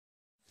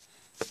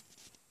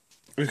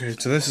Okay,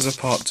 so this is a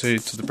part 2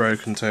 to the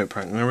broken tote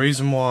prank. And the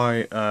reason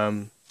why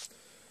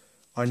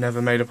I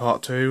never made a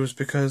part 2 was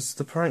because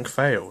the prank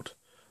failed.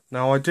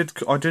 Now I did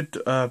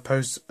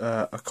post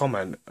a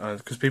comment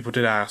because people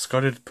did ask.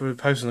 I did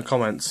post in the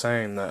comments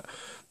saying that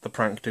the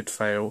prank did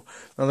fail.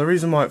 Now the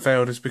reason why it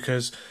failed is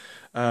because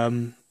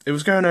it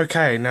was going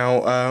okay.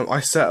 Now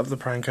I set up the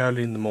prank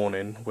early in the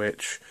morning,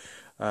 which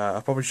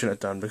I probably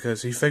shouldn't have done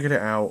because he figured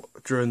it out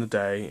during the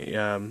day.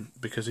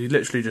 Because he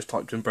literally just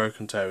typed in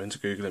broken toe into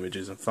Google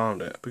Images and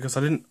found it. Because I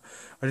didn't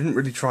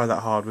really try that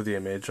hard with the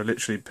image. I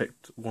literally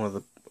picked one of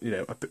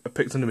the, I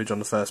picked an image on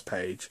the first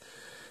page,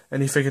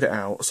 and he figured it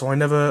out. So I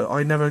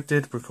never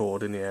did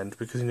record in the end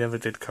because he never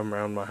did come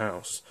round my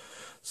house.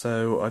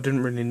 So I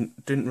didn't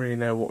really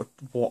know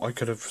what I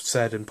could have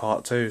said in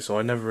part 2. So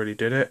I never really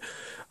did it,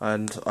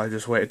 and I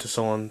just waited for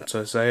someone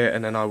to say it,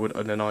 and then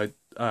I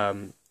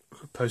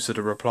posted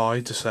a reply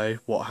to say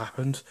what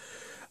happened.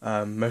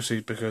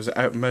 Mostly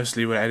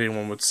when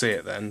anyone would see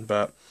it then,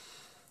 but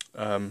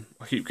I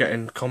keep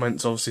getting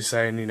comments obviously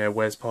saying,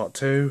 where's part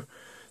 2?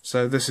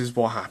 So this is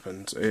what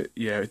happened.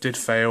 It did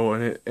fail,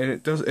 and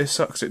it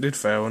sucks. It did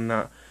fail, and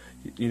that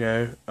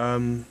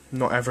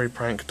not every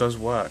prank does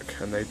work,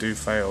 and they do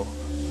fail.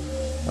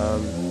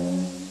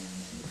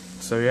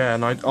 So yeah,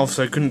 and I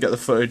also couldn't get the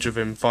footage of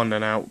him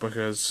finding out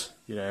because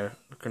I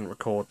couldn't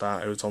record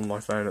that. It was on my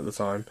phone at the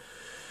time.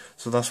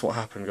 So that's what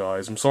happened,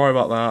 guys. I'm sorry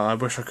about that. I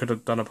wish I could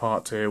have done a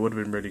part 2. It would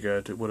have been really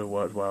good. It would have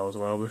worked well as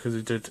well because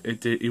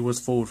he was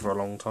fooled for a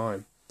long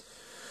time.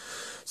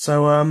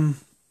 So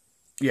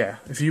yeah,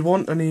 if you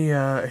got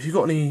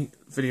any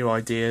video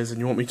ideas and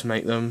you want me to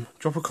make them,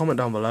 drop a comment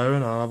down below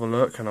and I'll have a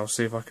look and I'll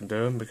see if I can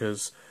do them,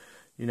 because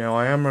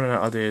I am running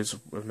out of ideas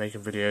with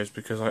making videos,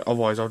 because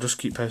otherwise I'll just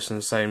keep posting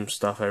the same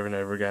stuff over and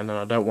over again, and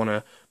I don't want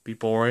to be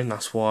boring.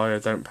 That's why I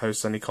don't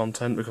post any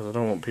content, because I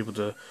don't want people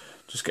to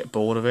just get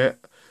bored of it.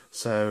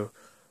 So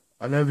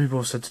I know people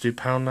have said to do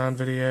Poundland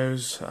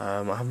videos.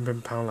 I haven't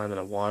been Poundland in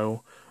a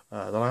while.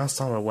 The last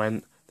time I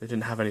went, they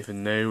didn't have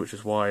anything new, which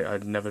is why I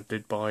never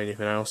did buy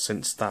anything else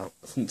since the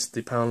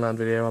Poundland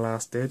video I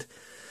last did.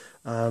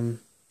 But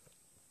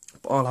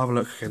I'll have a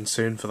look again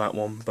soon for that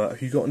one. But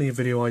if you've got any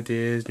video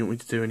ideas, you want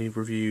me to do any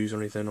reviews or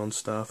anything on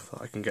stuff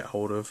that I can get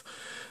hold of,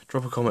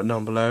 drop a comment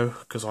down below,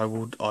 because I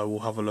will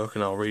have a look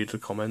and I'll read the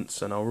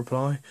comments and I'll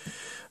reply.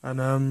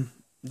 And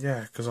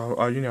yeah, because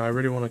I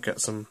really want to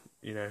get some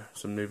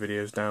some new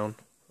videos down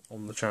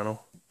on the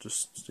channel,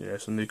 just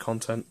some new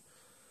content.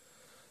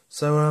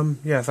 So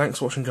yeah, thanks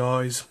for watching,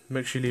 guys.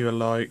 Make sure you leave a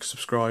like,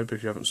 subscribe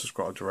if you haven't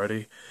subscribed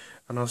already,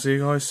 and I'll see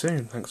you guys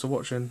soon. Thanks for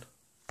watching.